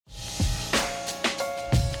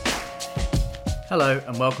Hello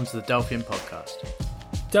and welcome to the Delphian Podcast.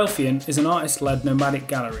 Delphian is an artist-led nomadic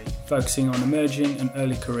gallery focusing on emerging and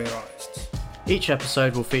early career artists. Each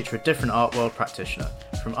episode will feature a different art world practitioner,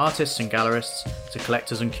 from artists and gallerists to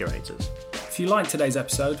collectors and curators. If you like today's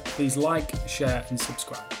episode, please like, share and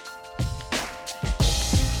subscribe.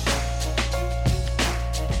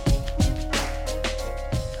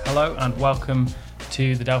 Hello and welcome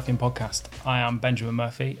to the Delphian Podcast. I am Benjamin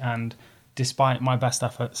Murphy, and despite my best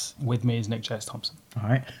efforts, with me is Nick Chase Thompson. All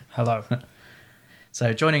right. Hello.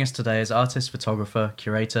 So joining us today is artist, photographer,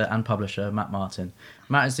 curator and publisher Matt Martin.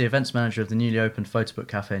 Matt is the events manager of the newly opened Photobook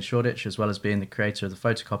Cafe in Shoreditch, as well as being the creator of the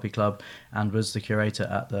Photocopy Club, and was the curator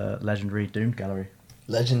at the legendary Doomed Gallery.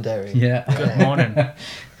 Legendary. Yeah. Good morning.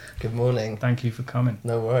 Good morning. Thank you for coming.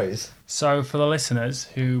 No worries. So for the listeners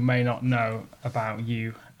who may not know about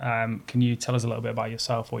you, can you tell us a little bit about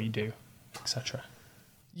yourself, what you do, etc.?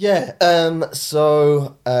 Yeah, I've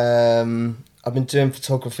been doing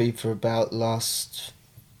photography for about last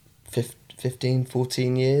 15,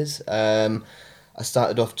 14 years. I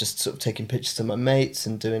started off just sort of taking pictures of my mates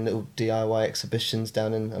and doing little DIY exhibitions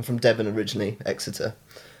I'm from Devon originally, Exeter.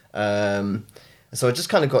 So I just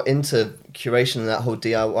kind of got into curation and that whole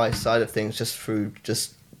DIY side of things just through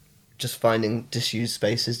just finding disused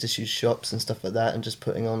spaces, disused shops and stuff like that, and just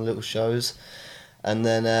putting on little shows. And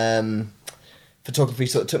then photography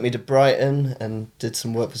sort of took me to Brighton and did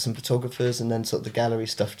some work for some photographers, and then sort of the gallery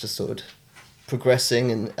stuff just sort of progressing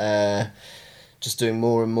and just doing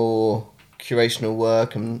more and more curational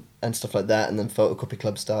work and stuff like that. And then Photocopy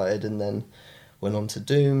Club started, and then went on to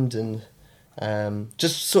Doomed, and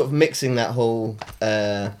just sort of mixing that whole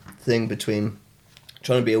thing between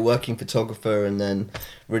trying to be a working photographer and then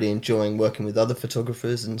really enjoying working with other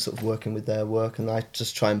photographers and sort of working with their work. And I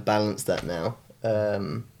just try and balance that now,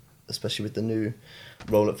 especially with the new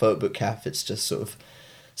role at Photobook Cafe. It's just sort of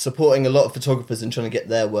supporting a lot of photographers and trying to get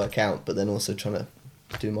their work out, but then also trying to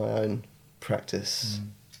do my own practice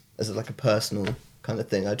as like a personal kind of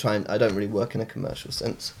thing. I don't really work in a commercial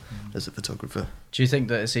sense as a photographer. Do you think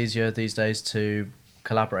that it's easier these days to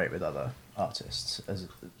collaborate with other artists, as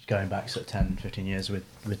going back sort of 10, 15 years with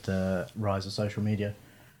the rise of social media?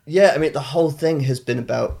 Yeah, I mean, the whole thing has been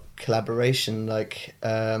about collaboration. Like,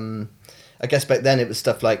 I guess back then it was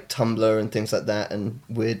stuff like Tumblr and things like that, and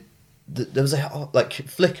there was like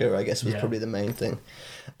Flickr, I guess, was probably the main thing.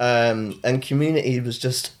 And community was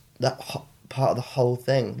just that part of the whole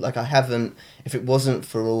thing. Like, if it wasn't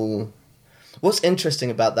for all... What's interesting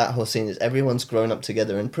about that whole scene is everyone's grown up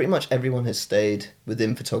together, and pretty much everyone has stayed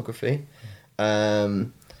within photography,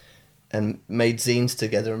 and made zines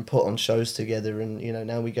together and put on shows together, and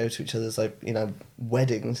now we go to each other's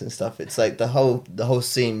weddings and stuff. It's like the whole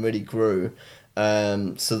scene really grew.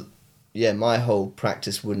 So yeah, my whole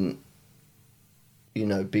practice wouldn't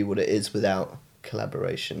be what it is without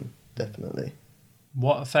collaboration, definitely.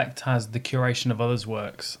 What effect has the curation of others'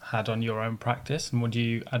 works had on your own practice, and would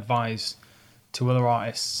you advise to other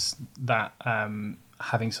artists that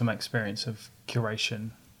having some experience of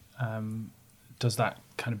curation, does that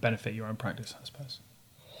kind of benefit your own practice, I suppose?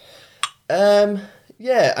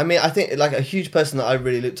 Yeah, I mean, I think like a huge person that I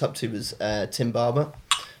really looked up to was Tim Barber,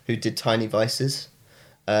 who did Tiny Vices,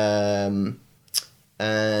 and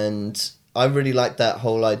I really liked that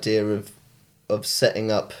whole idea of setting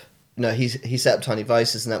up. He set up Tiny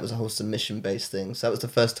Vices, and that was a whole submission based thing. So that was the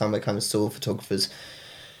first time I kind of saw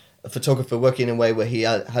a photographer working in a way where he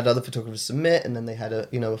had other photographers submit, and then they had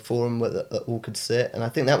a forum where that all could sit, and I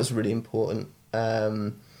think that was really important.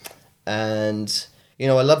 And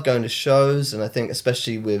I love going to shows, and I think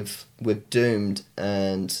especially with Doomed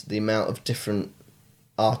and the amount of different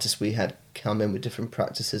artists we had come in with different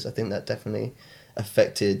practices, I think that definitely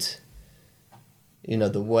affected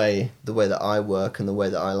the way that I work and the way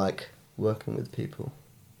that I like working with people.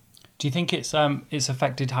 Do you think it's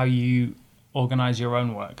affected how you organise your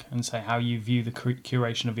own work, and say how you view the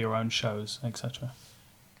curation of your own shows, etc.?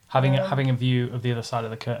 Having a view of the other side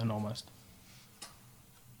of the curtain, almost.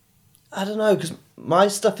 I don't know, because my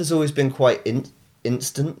stuff has always been quite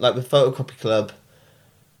instant. Like with Photocopy Club,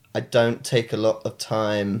 I don't take a lot of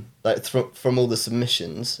time. Like from all the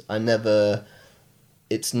submissions,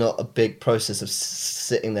 it's not a big process of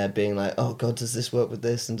sitting there being like, oh God, does this work with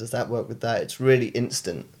this and does that work with that? It's really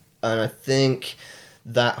instant. And I think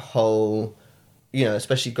that whole,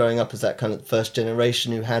 especially growing up as that kind of first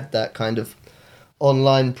generation who had that kind of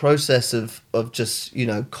online process of just,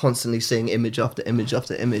 constantly seeing image after image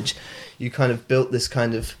after image, you kind of built this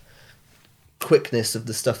kind of quickness of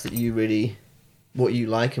the stuff that you really, what you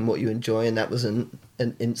like and what you enjoy, and that was an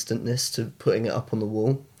instantness to putting it up on the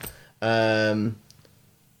wall. And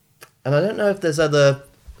I don't know if there's other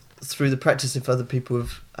through the practice, if other people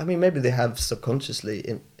have, I mean, maybe they have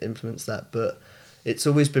subconsciously influenced that, but it's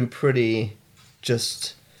always been pretty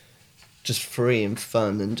just free and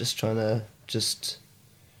fun, and just trying to just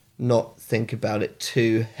not think about it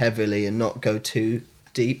too heavily and not go too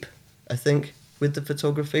deep, I think, with the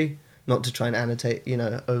photography. Not to try and annotate,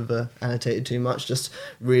 over annotate it too much, just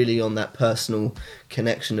really on that personal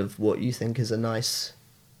connection of what you think is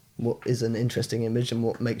what is an interesting image and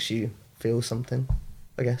what makes you feel something,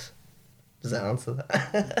 I guess. Does that answer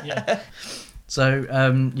that? Yeah.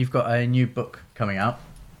 So you've got a new book coming out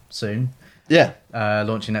soon. Yeah.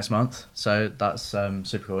 Launching next month. So that's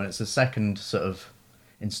super cool. And it's the second sort of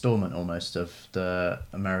installment almost of the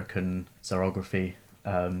American Xerography.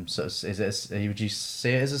 So would you see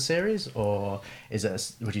it as a series, or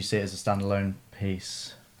would you see it as a standalone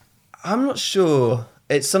piece? I'm not sure.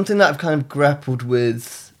 It's something that I've kind of grappled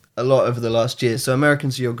with a lot over the last year. So American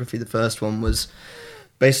Xerography, the first one, was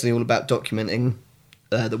basically all about documenting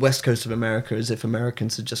the west coast of America as if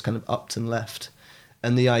Americans had just kind of upped and left.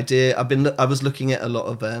 And the idea, I was looking at a lot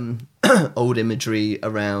of old imagery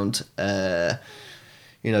around early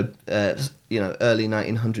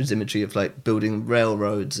 1900s imagery of like building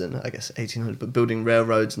railroads, and I guess 1800s, but building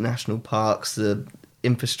railroads, national parks, the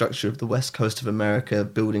infrastructure of the west coast of America,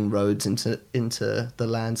 building roads into the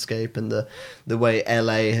landscape, and the way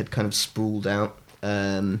LA had kind of sprawled out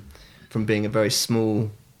from being a very small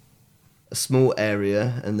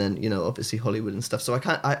area, and then obviously Hollywood and stuff. So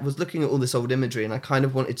I was looking at all this old imagery, and I kind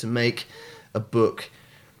of wanted to make a book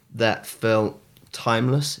that felt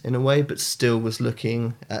timeless in a way, but still was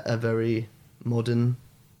looking at a very modern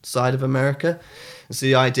side of America. And so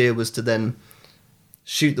the idea was to then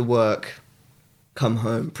shoot the work, come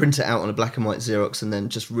home, print it out on a black and white Xerox, and then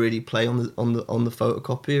just really play on the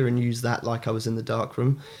photocopier and use that like I was in the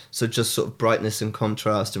darkroom. So just sort of brightness and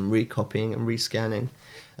contrast and recopying and rescanning.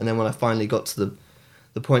 And then when I finally got to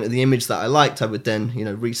the point of the image that I liked, I would then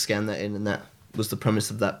rescan that in, and that was the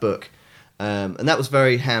premise of that book. And that was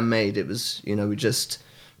very handmade. It was,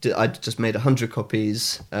 I just made 100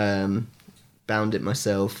 copies, bound it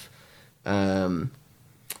myself. And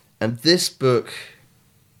this book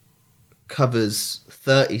covers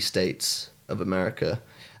 30 states of America.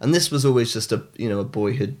 And this was always just a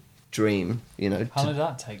boyhood dream, How long did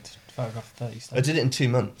that take to photograph 30 states? I did it in 2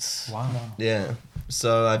 months. Wow. Yeah.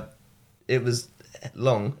 So it was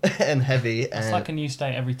long and heavy. It's like a new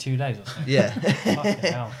state every 2 days or something. Yeah. Fucking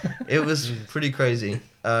hell. It was pretty crazy.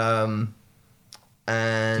 And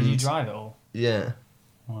did you drive it all? Yeah.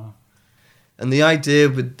 Wow. And the idea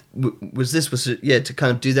was to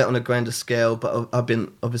kind of do that on a grander scale, but I've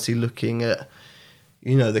been obviously looking at,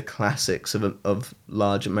 the classics of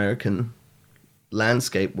large American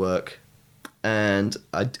landscape work, and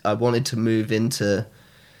I wanted to move into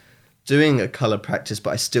doing a colour practice,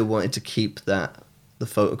 but I still wanted to keep the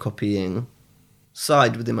photocopying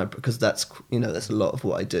side within my, because that's a lot of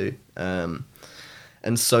what I do.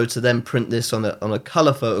 And so to then print this on a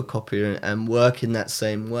colour photocopier and work in that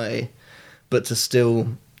same way, but to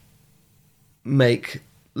still make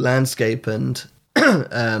landscape and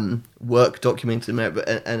work documented in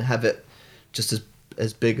America and have it just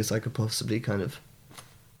as big as I could possibly kind of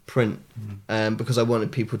print, because I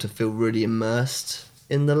wanted people to feel really immersed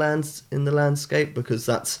in the landscape, because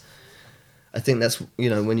I think that's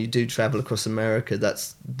when you do travel across America,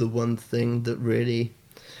 that's the one thing that really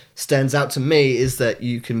stands out to me, is that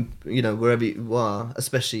you can wherever you are,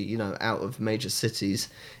 especially out of major cities,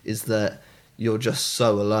 is that you're just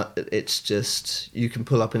so alone. It's just, you can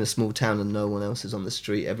pull up in a small town and no one else is on the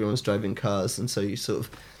street, everyone's driving cars, and so you sort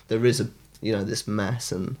of, there is this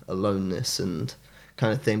mass and aloneness and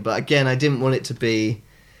kind of thing. But again, I didn't want it to be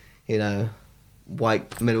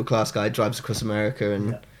white middle class guy drives across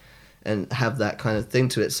America and have that kind of thing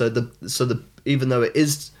to it. So the even though it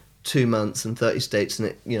is 2 months and 30 states, and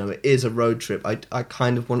it is a road trip, I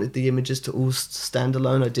kind of wanted the images to all stand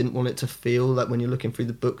alone. I didn't want it to feel like, when you're looking through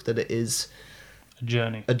the book, that it is a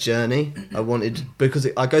journey. I wanted, because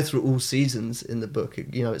I go through all seasons in the book.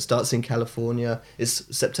 It starts in California.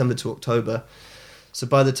 It's September to October. So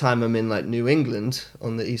by the time I'm in like New England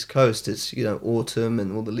on the East Coast, it's autumn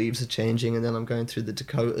and all the leaves are changing, and then I'm going through the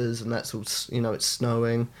Dakotas and that's all it's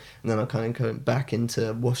snowing, and then I'm kind of going back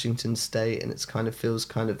into Washington State, and it's kind of feels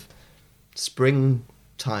kind of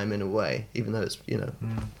springtime in a way, even though it's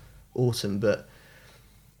autumn. But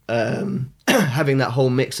having that whole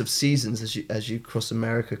mix of seasons as you cross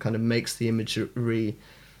America kind of makes the imagery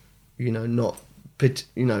not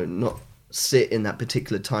sit in that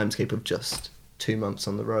particular timescape of just 2 months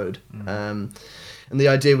on the road. And the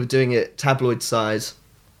idea with doing it tabloid size,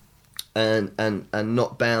 and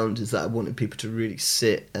not bound is that I wanted people to really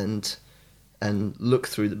sit and look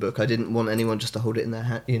through the book. I didn't want anyone just to hold it in their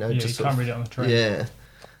hand, just you can't read it on the train. Yeah.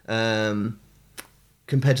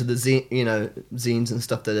 Compared to the zines and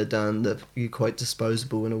stuff that are done, that you're quite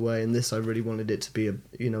disposable in a way. And this, I really wanted it to be a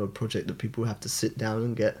project that people have to sit down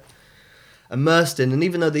and get immersed in. And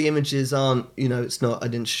even though the images aren't, it's not, I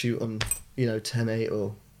didn't shoot on, 10:8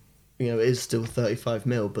 or, it is still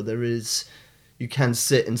 35mm, but you can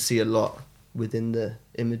sit and see a lot within the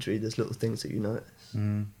imagery. There's little things that you notice.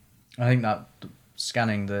 I think that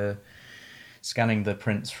scanning the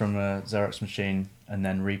prints from a Xerox machine and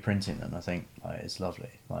then reprinting them, I think it's lovely.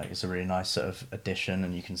 It's a really nice sort of addition,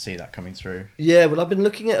 and you can see that coming through. Yeah, well, I've been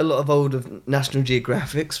looking at a lot of old National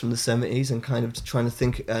Geographics from the 70s and kind of trying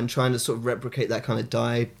to sort of replicate that kind of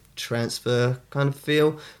dye transfer kind of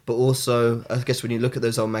feel. But also, I guess when you look at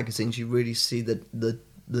those old magazines, you really see the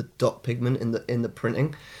dot pigment in the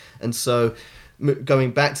printing, and so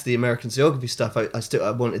going back to the American Xerography stuff, I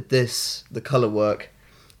wanted the colour work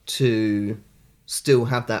to still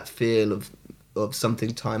have that feel of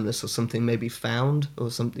something timeless or something maybe found or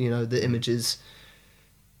something, the images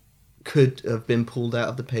could have been pulled out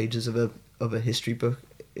of the pages of a history book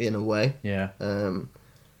in a way. Yeah. And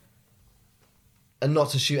not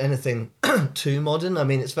to shoot anything too modern. I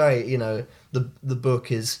mean, it's very, the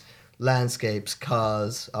book is landscapes,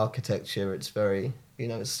 cars, architecture. It's very,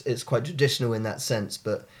 it's quite traditional in that sense,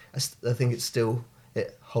 but I think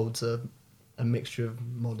it holds a mixture of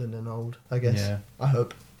modern and old, I guess. Yeah. I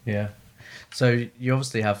hope. Yeah. So you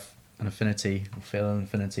obviously have an affinity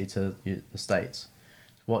to the States.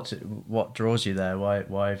 What draws you there?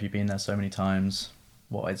 Why have you been there so many times?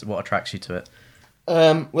 What attracts you to it?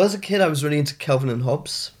 Well, as a kid, I was really into Calvin and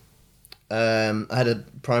Hobbes. I had a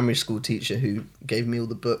primary school teacher who gave me all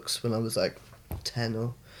the books when I was like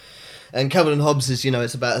 10 and Calvin and Hobbes is,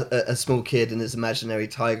 it's about a small kid and his imaginary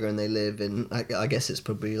tiger, and they live in, I guess it's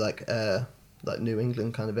probably like New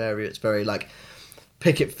England kind of area. It's very like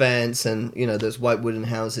picket fence and, those white wooden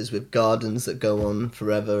houses with gardens that go on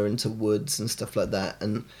forever into woods and stuff like that.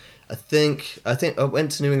 And I think I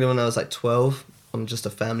went to New England when I was like 12 on just a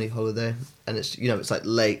family holiday, and it's, it's like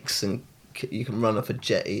lakes and you can run off a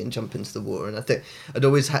jetty and jump into the water. And I think I'd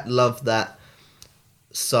always loved that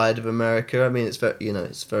side of America. I mean, it's very,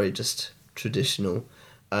 it's very just traditional.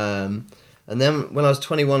 And then when I was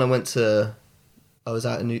 21, I went to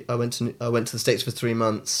the States for 3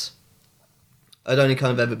 months. I'd only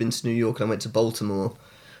kind of ever been to New York, and I went to Baltimore,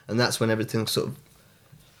 and that's when everything sort of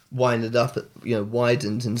widened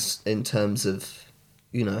in terms of,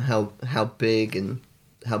 how big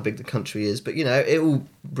the country is. But, it all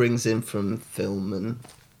brings in from film and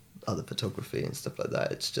other photography and stuff like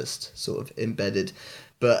that. It's just sort of embedded.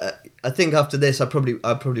 But I think after this, I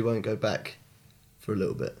probably won't go back for a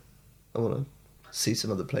little bit. I want to see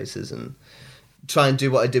some other places and try and do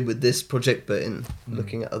what I did with this project, but in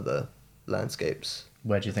looking at other landscapes.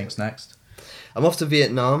 Where do you think's next? I'm off to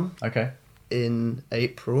Vietnam. Okay. In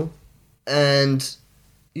April, and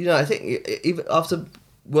I think even after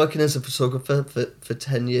working as a photographer for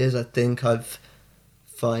 10 years, I think I've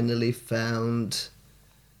finally found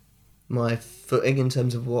my footing in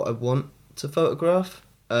terms of what I want to photograph,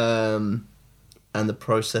 and the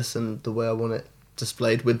process and the way I want it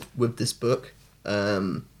displayed with this book.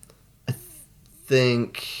 I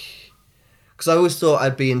think, because I always thought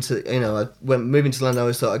I'd be into, when moving to London, I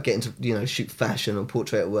always thought I'd get into, shoot fashion or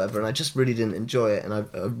portrait or whatever, and I just really didn't enjoy it, and I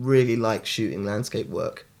really like shooting landscape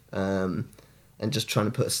work, and just trying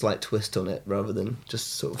to put a slight twist on it rather than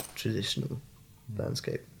just sort of traditional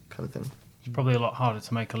landscape kind of thing. It's probably a lot harder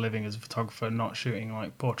to make a living as a photographer not shooting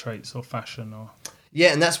like portraits or fashion or...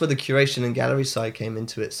 Yeah, and that's where the curation and gallery side came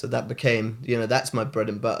into it, so that became, that's my bread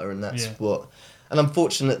and butter, and that's what... And I'm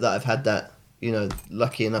fortunate that I've had that,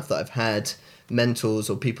 lucky enough that I've had mentors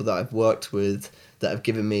or people that I've worked with that have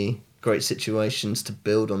given me great situations to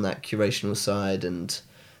build on that curational side, and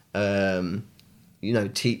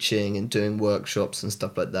teaching and doing workshops and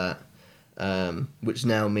stuff like that, which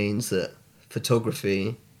now means that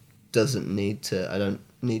photography I don't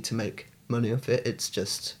need to make money off it. It's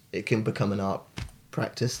just, it can become an art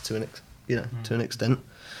practice to an extent,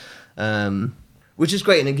 which is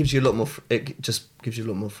great, and it gives you a lot more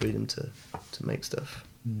freedom to make stuff.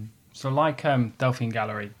 So like Delphian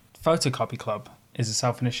Gallery, Photocopy Club is a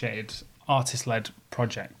self-initiated, artist-led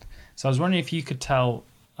project. So I was wondering if you could tell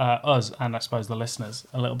us, and I suppose the listeners,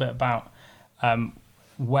 a little bit about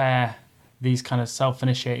where these kind of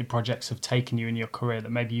self-initiated projects have taken you in your career that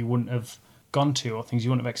maybe you wouldn't have gone to, or things you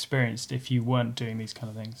wouldn't have experienced if you weren't doing these kind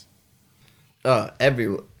of things.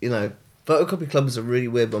 Photocopy Photocopy Club was a really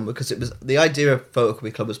weird one because the idea of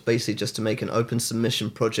Photocopy Club was basically just to make an open submission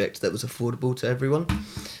project that was affordable to everyone.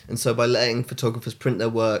 And so by letting photographers print their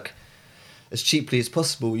work as cheaply as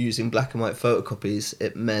possible using black and white photocopies,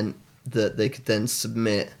 it meant that they could then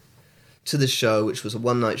submit to the show, which was a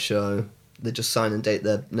one-night show. They just sign and date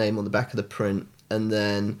their name on the back of the print, and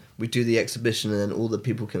then we do the exhibition, and then all the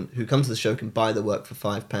people who come to the show can buy the work for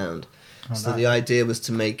 £5. So the idea was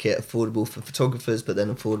to make it affordable for photographers, but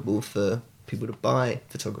then affordable for people to buy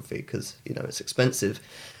photography because, it's expensive.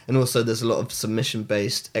 And also there's a lot of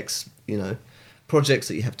submission-based, projects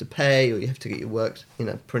that you have to pay or you have to get your work,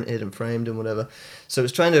 printed and framed and whatever. So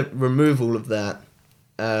it's trying to remove all of that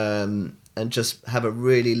and just have a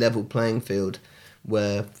really level playing field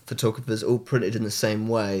where photographers all printed in the same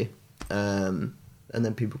way and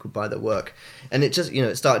then people could buy their work. And it just,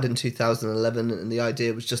 it started in 2011, and the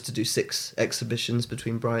idea was just to do 6 exhibitions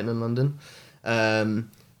between Brighton and London. And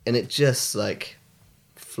it just,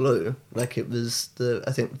 flew. It was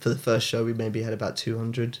I think for the first show we maybe had about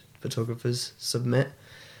 200 photographers submit.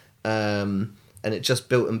 And it just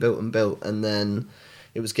built and built and built. And then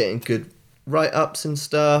it was getting good write-ups and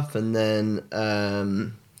stuff. And then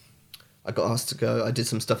I got asked to go. I did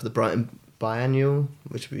some stuff for the Brighton Biennial,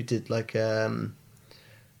 which we did 4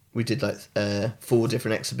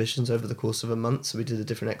 different exhibitions over the course of a month. So we did a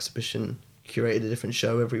different exhibition, curated a different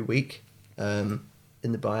show every week in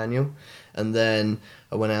the biennial. And then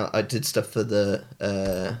I went out, I did stuff for the,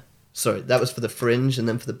 that was for the Fringe. And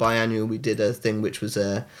then for the biennial, we did a thing which was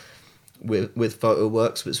with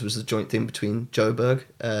PhotoWorks, which was a joint thing between Joburg,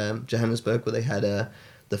 Johannesburg, where they had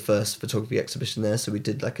the first photography exhibition there. So we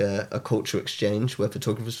did a cultural exchange where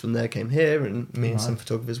photographers from there came here, and me and some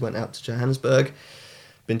photographers went out to Johannesburg.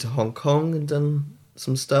 Been to Hong Kong and done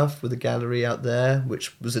some stuff with a gallery out there,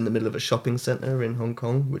 which was in the middle of a shopping centre in Hong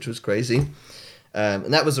Kong, which was crazy.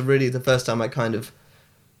 And that was really the first time I kind of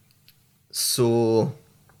saw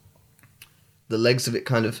the legs of it.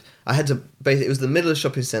 I had to basically, it was the middle of a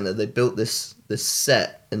shopping centre. They built this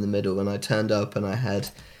set in the middle, and I turned up and I had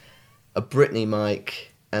a Britney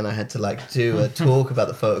mic, and I had to do a talk about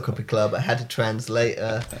the Photocopy Club. I had a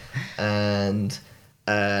translator, and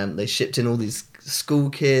they shipped in all these school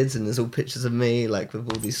kids, and there's all pictures of me with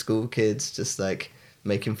all these school kids just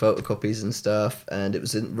making photocopies and stuff, and it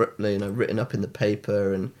was written up in the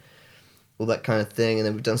paper and all that kind of thing. And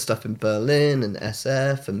then we've done stuff in Berlin and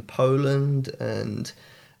SF and Poland, and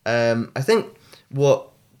I think what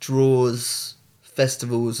draws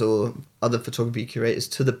festivals or other photography curators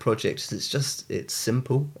to the project is it's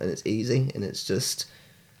simple and it's easy, and it's just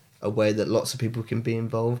a way that lots of people can be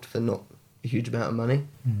involved for not a huge amount of money.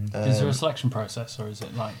 Is there a selection process, or is it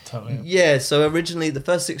totally? Yeah, so originally the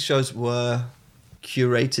first 6 shows were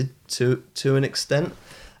curated to an extent,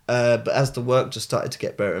 but as the work just started to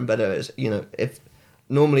get better and better, if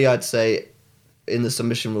normally I'd say in the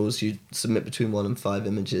submission rules you submit between 1 and 5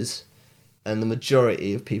 images, and the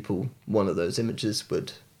majority of people, one of those images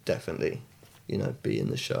would definitely be in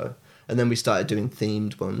the show. And then we started doing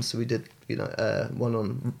themed ones, so we did one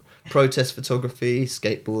on protest photography,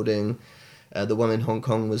 skateboarding. The one in Hong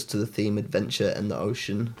Kong was to the theme adventure and the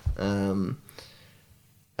ocean.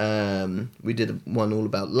 We did one all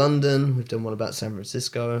about London. We've done one about San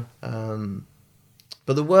Francisco.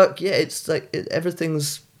 But the work, it's the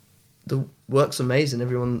work's amazing.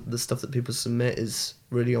 The stuff that people submit is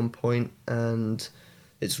really on point, and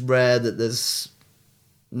it's rare that there's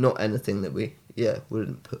not anything that we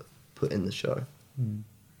wouldn't put in the show,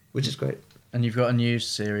 which is great. And you've got a new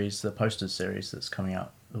series, the posters series, that's coming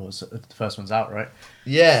out. The first one's out, right?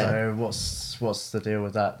 Yeah. So what's the deal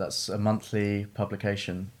with that? That's a monthly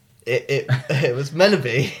publication. It was meant to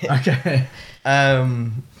be. Okay.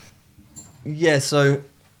 Yeah. So,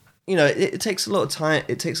 it takes a lot of time.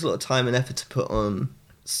 It takes a lot of time and effort to put on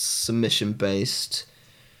submission-based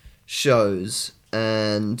shows,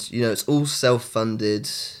 and it's all self-funded.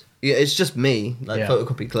 Yeah, it's just me.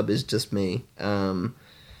 Photocopy Club is just me.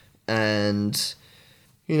 And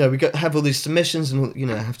we have all these submissions, and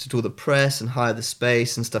have to do all the press and hire the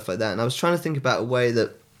space and stuff like that. And I was trying to think about a way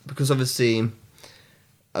that, because obviously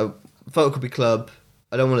a Photocopy Club,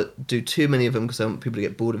 I don't want to do too many of them because I want people to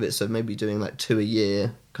get bored of it, so maybe doing 2 a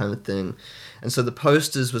year kind of thing. And so the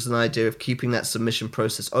posters was an idea of keeping that submission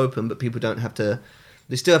process open, but people don't have to,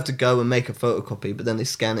 they still have to go and make a photocopy, but then they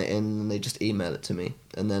scan it in and they just email it to me,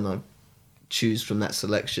 and then I choose from that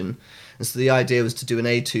selection. And so the idea was to do an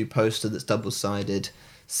A2 poster that's double-sided,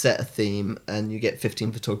 set a theme, and you get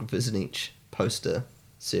 15 photographers in each poster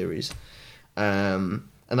series.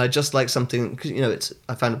 And I just like something, because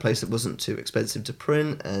I found a place that wasn't too expensive to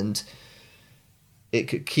print, and it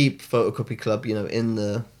could keep Photocopy Club in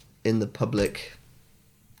the in the public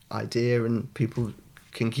idea, and people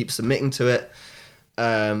can keep submitting to it.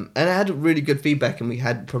 And it had really good feedback, and we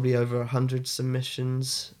had probably over 100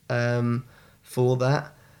 submissions for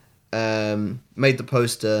that. Made the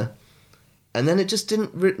poster, and then it just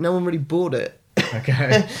didn't. No one really bought it.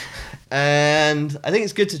 Okay. And I think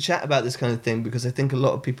it's good to chat about this kind of thing, because I think a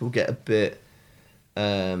lot of people get a bit,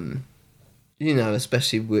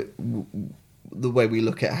 especially with the way we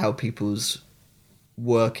look at how people's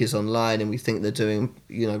work is online, and we think they're doing,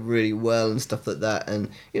 really well and stuff like that. And,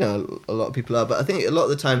 a lot of people are. But I think a lot of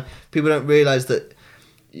the time people don't realise that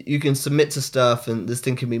you can submit to stuff and this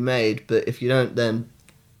thing can be made, but if you don't then,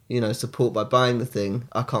 support by buying the thing,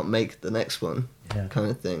 I can't make the next one, kind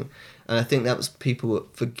of thing. And I think that was people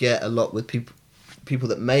forget a lot with people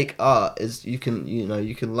that make art, is you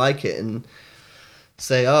can like it and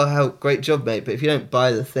say, oh, how great job, mate. But if you don't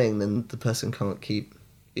buy the thing, then the person can't keep,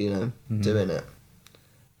 doing it.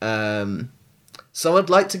 So I'd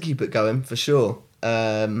like to keep it going for sure.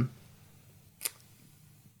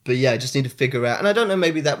 But yeah, I just need to figure out, and I don't know,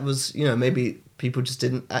 maybe that was, maybe people just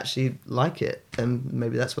didn't actually like it, and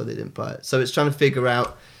maybe that's why they didn't buy it. So it's trying to figure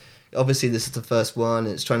out, obviously this is the first one,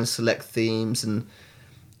 and it's trying to select themes, and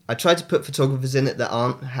I tried to put photographers in it that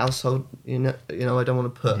aren't household, I don't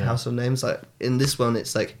want to put household names. Like in this one,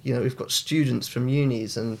 it's like, we've got students from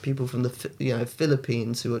unis and people from the,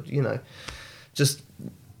 Philippines who are, just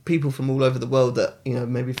people from all over the world that,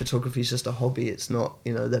 maybe photography is just a hobby. It's not,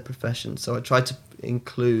 their profession. So I tried to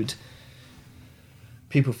include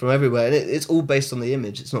people from everywhere, and it's all based on the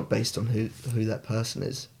image. It's not based on who that person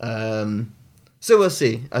is. So we'll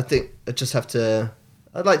see. I think I just have to,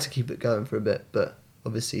 I'd like to keep it going for a bit, but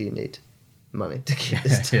obviously you need money to keep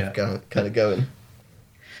this stuff going.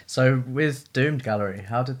 So with Doomed Gallery,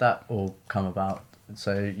 how did that all come about?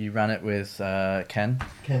 So you ran it with Ken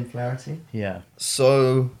Flaherty. Yeah.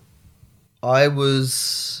 So I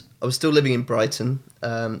was still living in Brighton.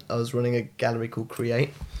 I was running a gallery called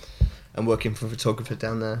Create and working for a photographer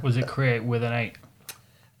down there. Was it Create with an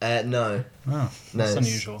 8? No. Oh, that's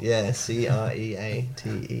unusual. Yeah,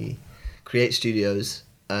 Create. Create Studios.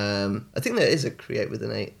 I think there is a Create with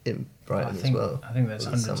an 8 in Brighton as well. I think there's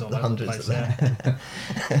hundreds all over the place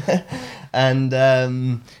there. And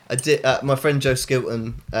I did. My friend Joe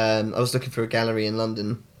Skilton. I was looking for a gallery in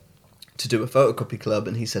London to do a photocopy club,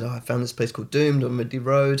 and he said, "Oh, I found this place called Doomed on Ridley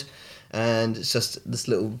Road, and it's just this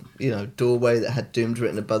little, doorway that had Doomed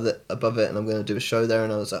written above it, and I'm going to do a show there."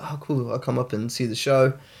 And I was like, "Oh, cool! I'll come up and see the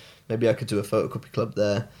show. Maybe I could do a photocopy club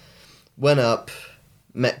there." Went up,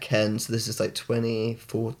 met Ken. So this is like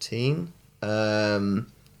 2014.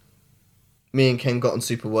 Me and Ken got on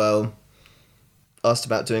super well. Asked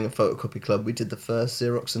about doing a photocopy club. We did the first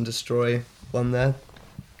Xerox and Destroy one there,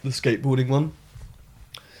 the skateboarding one.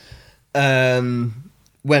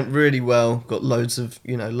 Went really well. Got loads of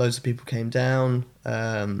people came down.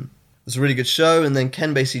 It was a really good show. And then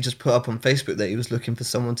Ken basically just put up on Facebook that he was looking for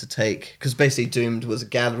someone to take, because basically Doomed was a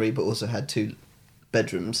gallery but also had 2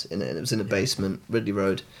 bedrooms in it, and it was in a basement, Ridley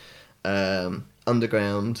Road,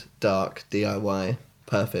 underground, dark, DIY,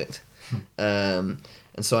 perfect.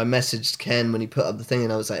 And so I messaged Ken when he put up the thing,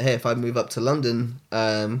 and I was like, "Hey, if I move up to London,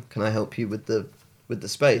 can I help you with the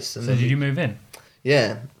space?" And so did you move in?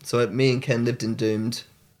 Yeah. So me and Ken lived in Doomed.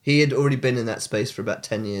 He had already been in that space for about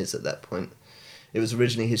 10 years at that point. It was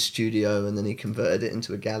originally his studio, and then he converted it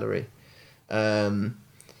into a gallery. And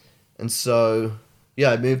so,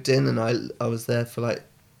 yeah, I moved in, and I was there for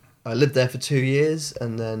I lived there for 2 years,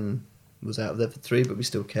 and then was out of there for 3, but we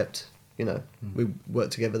still kept, we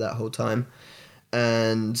worked together that whole time.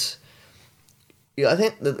 And I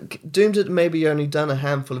think that Doomed had maybe only done a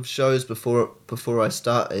handful of shows before I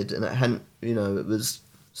started, and it hadn't, it was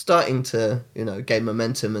starting to, gain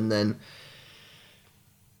momentum. And then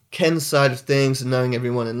Ken's side of things and knowing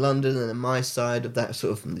everyone in London, and then my side of that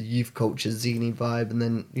sort of the youth culture zine vibe, and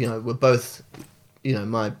then, we're both,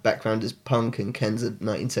 my background is punk and Ken's a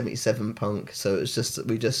 1977 punk, so it's just that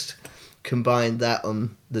we just combined that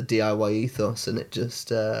on the DIY ethos, and it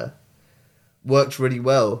just worked really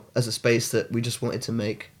well as a space that we just wanted to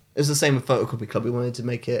make. It was the same with Photocopy Club. We wanted to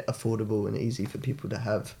make it affordable and easy for people to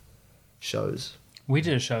have shows. We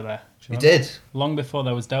did a show there. You did? Long before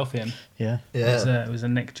there was Delphian. Yeah. It was a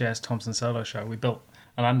Nick J.S. Thompson solo show. We built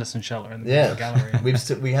an Anderson shelter in the gallery.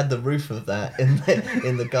 we had the roof of that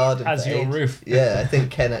in the garden. As your roof. Yeah, I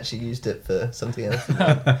think Ken actually used it for something else.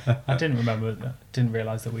 I didn't remember that. Didn't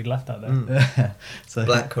realise that we'd left that there. So,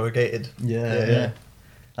 black corrugated. Yeah.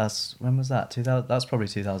 When was that? 2000. That's probably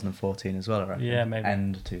 2014 as well, right? Yeah, maybe.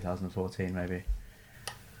 End 2014, maybe.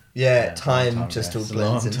 Yeah, time just all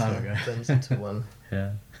blends into one.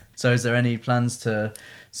 Yeah. So is there any plans to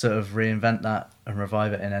sort of reinvent that and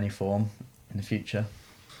revive it in any form in the future?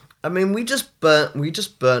 I mean, we just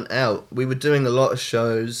burnt out. We were doing a lot of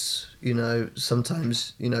shows, you know,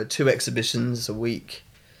 sometimes, you know, 2 exhibitions a week.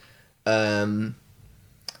 And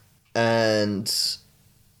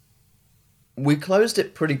we closed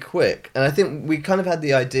it pretty quick. And I think we kind of had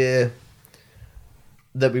the idea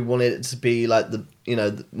that we wanted it to be like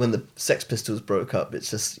when the Sex Pistols broke up,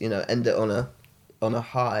 it's just, you know, end it on a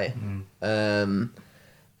high. And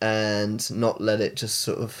not let it just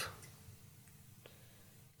sort of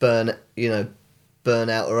burn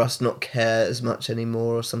out, or us not care as much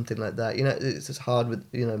anymore or something like that. You know, it's just hard with,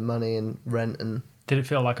 you know, money and rent. And did it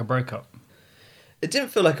feel like a breakup? It didn't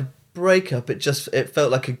feel like a breakup. It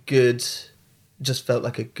felt like a good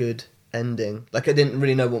ending. Like I didn't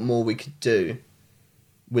really know what more we could do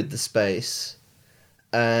with the space,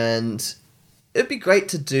 and it'd be great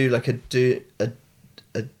to do like a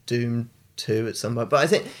Doom 2 at some point. But I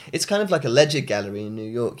think it's kind of like a ledger gallery in New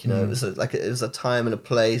York. You know, it was a time and a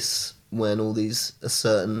place when a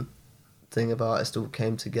certain thing of artists all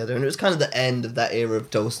came together, and it was kind of the end of that era of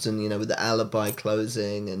Dalston. You know, with the Alibi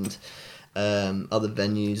closing and other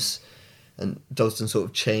venues, and Dalston sort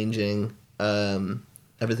of changing.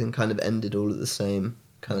 Everything kind of ended all at the same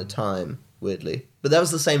kind of time, weirdly. But that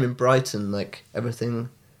was the same in Brighton. Like everything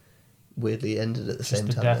weirdly ended at the same time.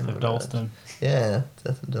 Just the death of Dalston. Yeah,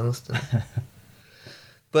 death of Dalston.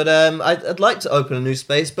 But I'd like to open a new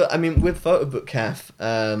space. But I mean, with Photobook Caf,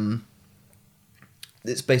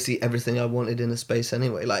 it's basically everything I wanted in a space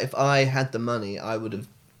anyway. Like if I had the money, I would have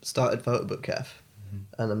started Photobook Caf,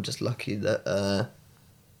 and I'm just lucky that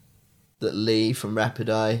that Lee from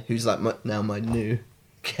Rapid Eye, who's like now my new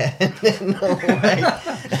Ken in a way.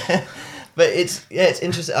 But it's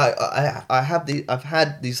interesting. I've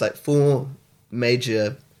had these like 4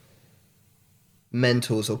 major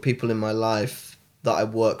mentors or people in my life that I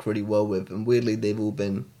work really well with, and weirdly they've all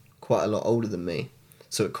been quite a lot older than me.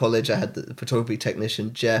 So at college I had the photography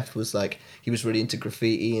technician Jeff, was like, he was really into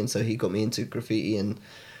graffiti, and so he got me into graffiti and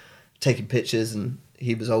taking pictures, and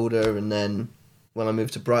he was older. And then when I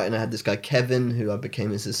moved to Brighton I had this guy Kevin who I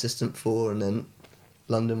became his assistant for, and then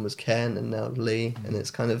London was Ken, and now Lee. And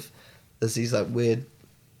it's kind of, there's these like weird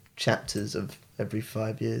chapters of every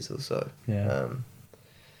 5 years or so. Yeah.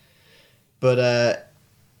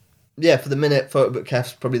 Yeah, for the minute, Photobook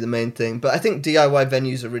Caf's probably the main thing. But I think DIY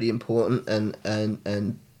venues are really important,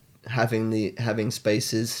 and having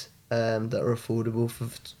spaces that are affordable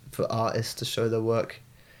for artists to show their work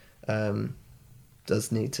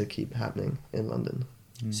does need to keep happening in London.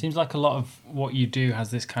 Seems like a lot of what you do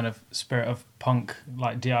has this kind of spirit of punk,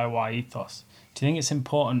 like DIY ethos. Do you think it's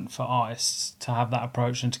important for artists to have that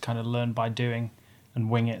approach and to kind of learn by doing and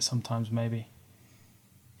wing it sometimes, maybe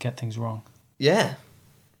get things wrong? Yeah.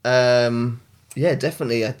 Yeah,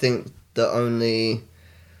 definitely. I think that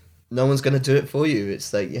no one's going to do it for you.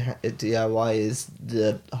 It's like DIY is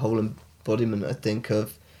the whole embodiment, I think,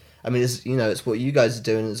 of, I mean, it's, you know, it's what you guys are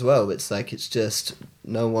doing as well. It's like, it's just,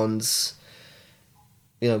 no one's,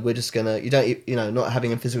 you know, we're just gonna, not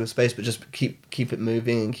having a physical space, but just keep it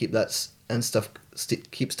moving and keep that and stuff,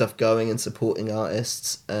 keep stuff going and supporting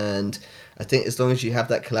artists. And I think as long as you have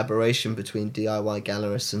that collaboration between DIY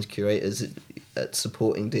gallerists and curators at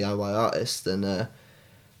supporting DIY artists, then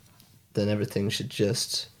everything should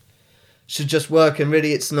just work. And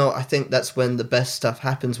really, it's not, I think that's when the best stuff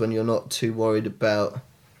happens, when you're not too worried about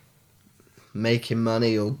making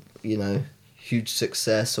money or, you know, huge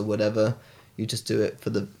success or whatever. You just do it for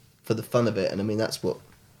the fun of it. And I mean, that's what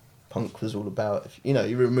punk was all about. If, you know,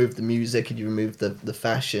 you remove the music and you remove the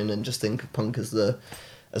fashion and just think of punk as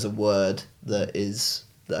a word that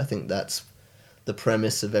I think that's the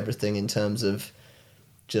premise of everything, in terms of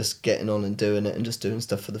just getting on and doing it and just doing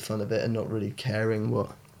stuff for the fun of it and not really caring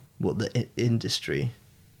what the industry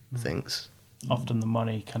thinks. Often the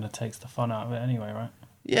money kind of takes the fun out of it anyway, right?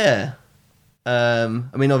 Yeah. I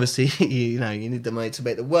mean, obviously, you need the money to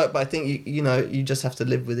make the work, but I think you just have to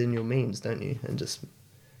live within your means, don't you? And just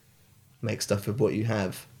make stuff with what you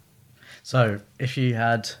have. So, if you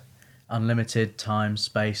had unlimited time,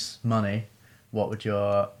 space, money, what would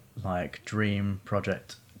your dream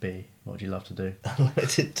project be? What would you love to do?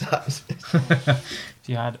 Unlimited time, space. If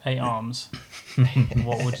you had 8 arms,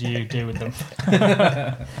 what would you do with them?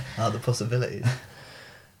 The possibilities.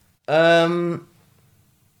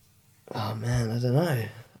 Oh man, I don't know.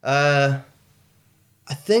 I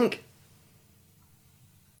think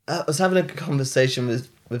I was having a conversation with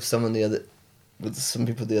some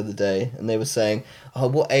people the other day, and they were saying, "Oh,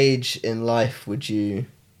 what age in life would you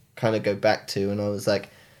kind of go back to?" And I was like,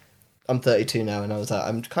 "I'm 32 now," and I was like,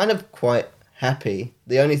 "I'm kind of quite happy.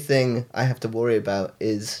 The only thing I have to worry about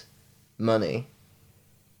is money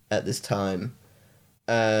at this time.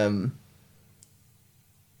 And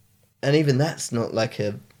even that's not like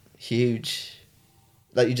a huge,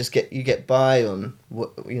 like you get by on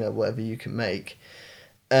whatever you can make.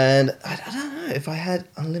 And I don't know, if I had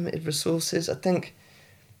unlimited resources, I think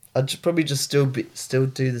I'd probably just still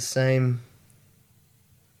do the same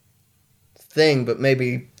thing, but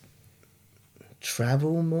maybe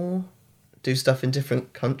travel more, do stuff in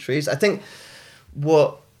different countries. I think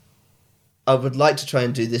what I would like to try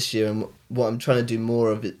and do this year, and what I'm trying to do more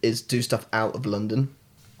of, is do stuff out of London.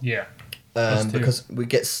 Yeah. Because we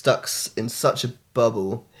get stuck in such a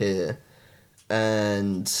bubble here,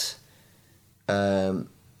 and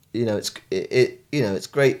it's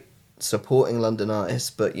great supporting London artists,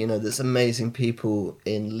 but there's amazing people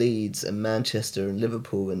in Leeds and Manchester and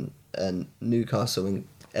Liverpool and Newcastle and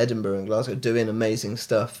Edinburgh and Glasgow doing amazing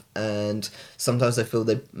stuff, and sometimes I feel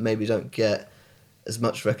they maybe don't get as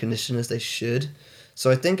much recognition as they should. So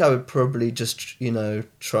I think I would probably just get the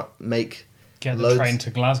train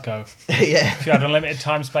to Glasgow. Yeah. If you had unlimited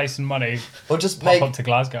time, space, and money, or just pop up to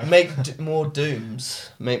Glasgow. Make more dooms.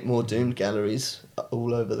 Make more doomed galleries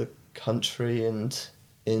all over the country and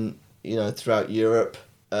throughout Europe,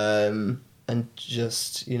 and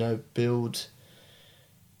just build.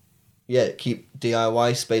 Yeah, keep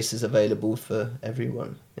DIY spaces available for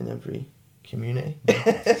everyone in every community.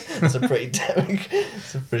 It's a pretty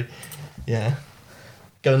yeah.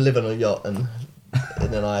 Go and live on a yacht and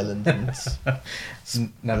in an island and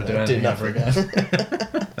never do anything ever again.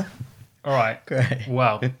 All right. Great.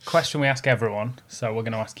 Well, question we ask everyone, so we're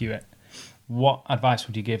going to ask you it. What advice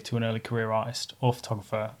would you give to an early career artist or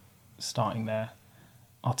photographer starting their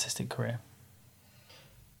artistic career?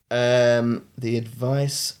 The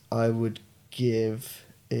advice I would give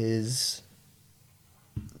is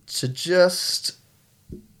to just,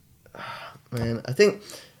 I think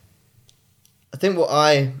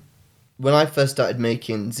when I first started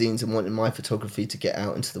making zines and wanted my photography to get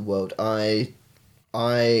out into the world, I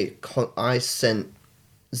sent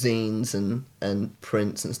zines and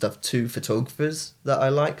prints and stuff to photographers that I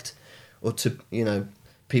liked, or to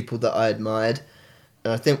people that I admired.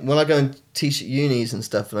 And I think when I go and teach at unis and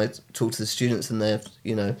stuff, and I talk to the students, and they have,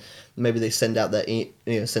 maybe they send out their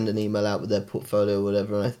send an email out with their portfolio or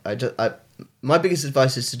whatever. And my biggest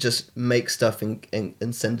advice is to just make stuff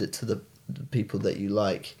and send it to the people that you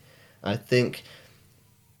like. I think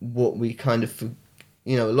what we kind of,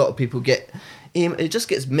 a lot of people get, it just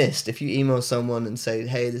gets missed. If you email someone and say,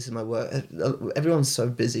 hey, this is my work, everyone's so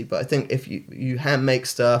busy. But I think if you hand make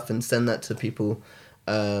stuff and send that to people,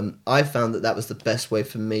 I found that was the best way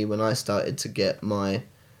for me when I started to get my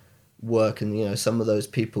work, and some of those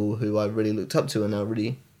people who I really looked up to are now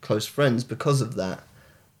really close friends because of that.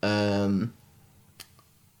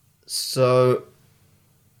 So,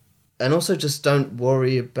 and also just don't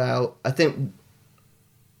worry about, I think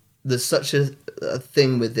there's such a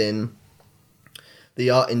thing within the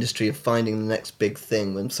art industry of finding the next big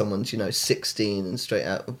thing when someone's 16 and straight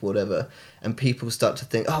out of whatever, and people start to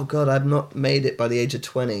think, oh god, I've not made it by the age of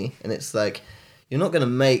 20, and it's like, you're not going to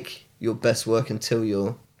make your best work until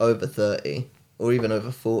you're over 30 or even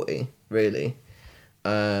over 40, really,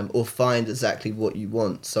 or find exactly what you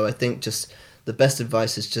want. So I think just the best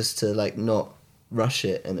advice is just to not rush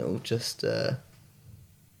it, and it'll just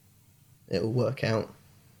it'll work out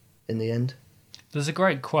in the end. There's a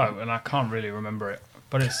great quote, and I can't really remember it,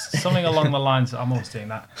 but it's something along the lines, I'm always doing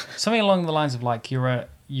that, something along the lines of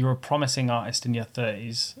you're a promising artist in your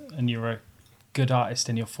 30s, and you're a good artist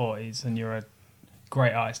in your 40s, and you're a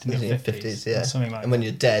great artist in your 50s. Yeah. Something like and when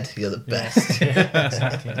you're dead, you're the best. Yeah,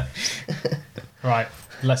 exactly. Right,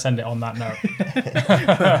 let's end it on that note.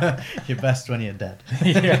 You're best when you're dead.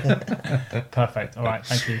 Yeah. Perfect. All right,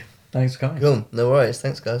 thank you. Thanks for coming. Cool, no worries.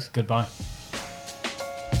 Thanks, guys. Goodbye.